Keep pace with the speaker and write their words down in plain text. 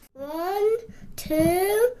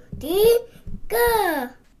2, go!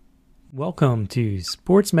 Welcome to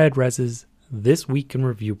SportsMedRes's This Week in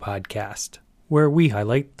Review podcast, where we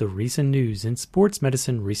highlight the recent news in sports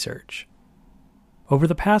medicine research. Over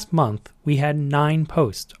the past month, we had 9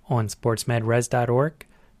 posts on sportsmedres.org.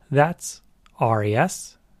 That's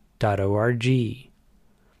res.org.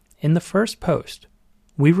 In the first post,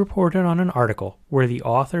 we reported on an article where the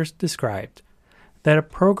authors described that a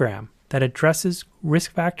program that addresses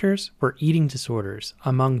risk factors for eating disorders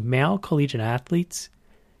among male collegiate athletes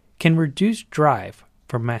can reduce drive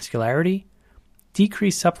for muscularity,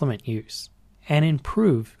 decrease supplement use, and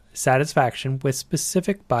improve satisfaction with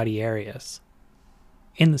specific body areas.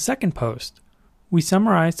 In the second post, we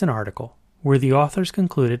summarized an article where the authors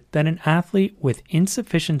concluded that an athlete with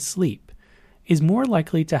insufficient sleep is more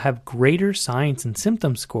likely to have greater signs and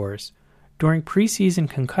symptom scores during preseason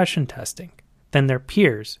concussion testing than their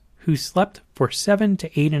peers who slept for 7 to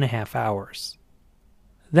 8.5 hours.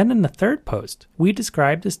 Then in the third post, we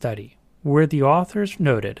described a study where the authors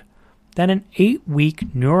noted that an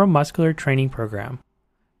 8-week neuromuscular training program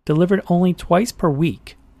delivered only twice per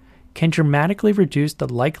week can dramatically reduce the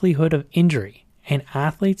likelihood of injury in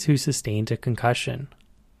athletes who sustained a concussion.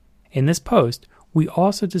 In this post, we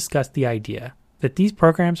also discussed the idea that these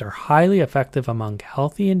programs are highly effective among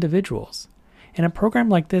healthy individuals, and a program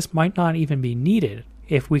like this might not even be needed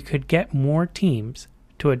if we could get more teams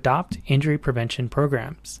to adopt injury prevention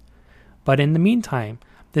programs. But in the meantime,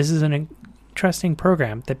 this is an interesting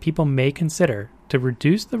program that people may consider to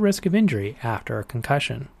reduce the risk of injury after a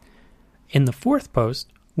concussion. In the fourth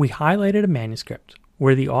post, we highlighted a manuscript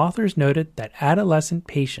where the authors noted that adolescent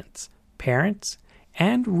patients, parents,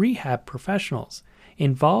 and rehab professionals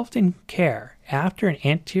involved in care after an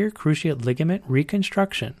anterior cruciate ligament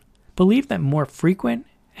reconstruction believe that more frequent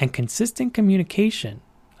and consistent communication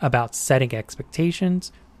about setting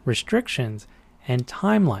expectations, restrictions, and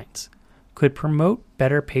timelines could promote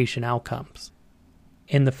better patient outcomes.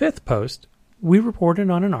 In the fifth post, we reported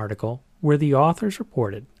on an article where the authors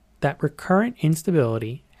reported that recurrent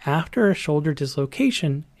instability after a shoulder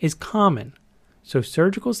dislocation is common, so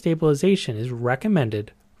surgical stabilization is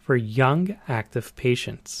recommended for young active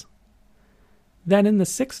patients. Then in the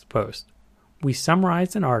sixth post, we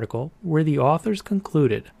summarized an article where the authors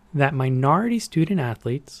concluded that minority student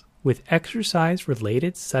athletes with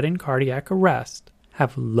exercise-related sudden cardiac arrest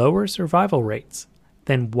have lower survival rates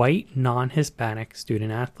than white non-Hispanic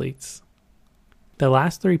student athletes. The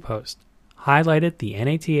last 3 posts highlighted the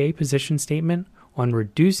NATA position statement on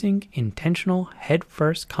reducing intentional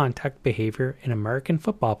head-first contact behavior in American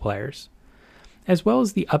football players, as well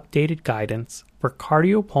as the updated guidance for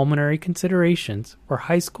cardiopulmonary considerations for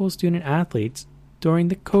high school student athletes during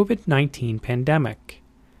the COVID-19 pandemic.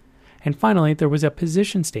 And finally, there was a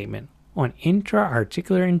position statement on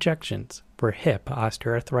intra-articular injections for hip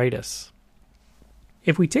osteoarthritis.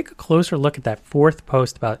 If we take a closer look at that fourth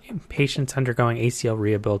post about patients undergoing ACL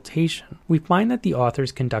rehabilitation, we find that the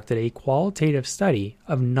authors conducted a qualitative study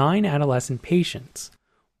of 9 adolescent patients,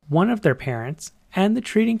 one of their parents, and the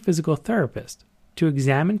treating physical therapist to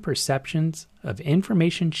examine perceptions of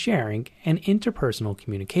information sharing and interpersonal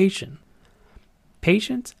communication.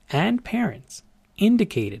 Patients and parents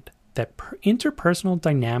indicated that interpersonal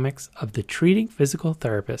dynamics of the treating physical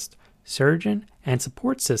therapist, surgeon, and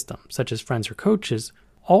support system, such as friends or coaches,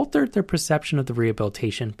 altered their perception of the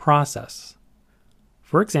rehabilitation process.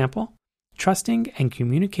 For example, trusting and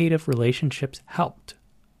communicative relationships helped.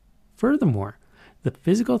 Furthermore, the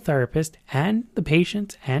physical therapist and the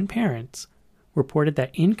patients and parents reported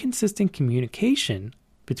that inconsistent communication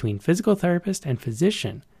between physical therapist and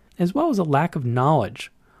physician, as well as a lack of knowledge,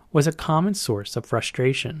 was a common source of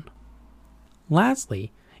frustration.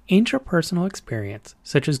 Lastly, intrapersonal experience,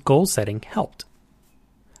 such as goal setting, helped.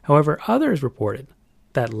 However, others reported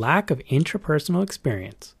that lack of intrapersonal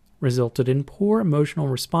experience resulted in poor emotional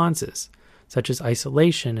responses, such as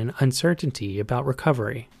isolation and uncertainty about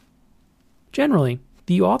recovery. Generally,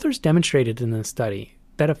 the authors demonstrated in the study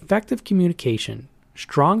that effective communication,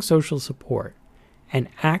 strong social support, and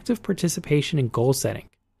active participation in goal setting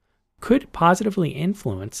could positively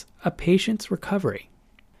influence a patient's recovery.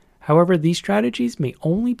 However, these strategies may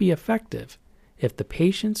only be effective if the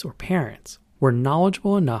patients or parents were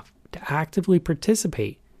knowledgeable enough to actively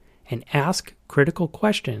participate and ask critical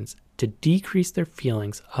questions to decrease their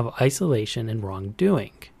feelings of isolation and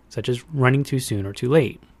wrongdoing, such as running too soon or too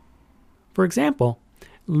late. For example,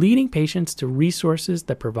 leading patients to resources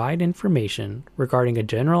that provide information regarding a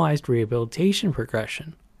generalized rehabilitation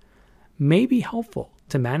progression may be helpful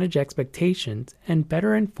to manage expectations and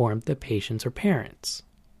better inform the patients or parents.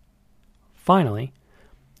 Finally,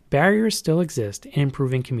 barriers still exist in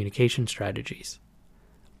improving communication strategies.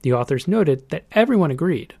 The authors noted that everyone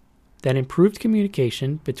agreed that improved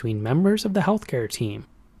communication between members of the healthcare team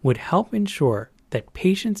would help ensure that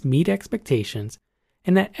patients meet expectations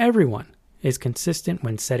and that everyone is consistent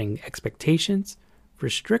when setting expectations,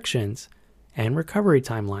 restrictions, and recovery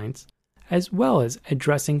timelines, as well as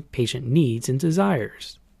addressing patient needs and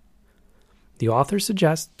desires. The authors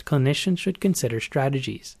suggest clinicians should consider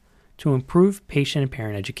strategies to improve patient and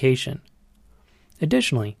parent education.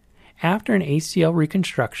 Additionally, after an ACL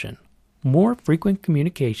reconstruction, more frequent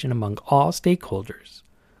communication among all stakeholders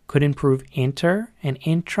could improve inter- and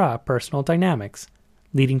intrapersonal dynamics,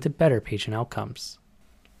 leading to better patient outcomes.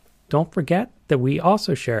 Don't forget that we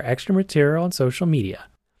also share extra material on social media.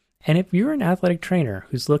 And if you're an athletic trainer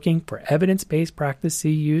who's looking for evidence-based practice to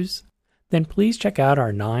use, then please check out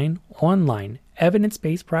our 9 online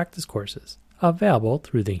evidence-based practice courses available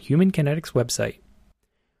through the Human Kinetics website.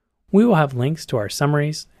 We will have links to our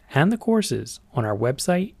summaries and the courses on our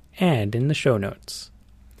website and in the show notes.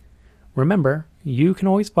 Remember, you can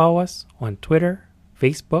always follow us on Twitter,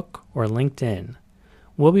 Facebook, or LinkedIn.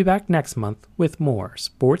 We'll be back next month with more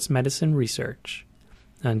sports medicine research.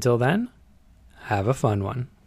 Until then, have a fun one.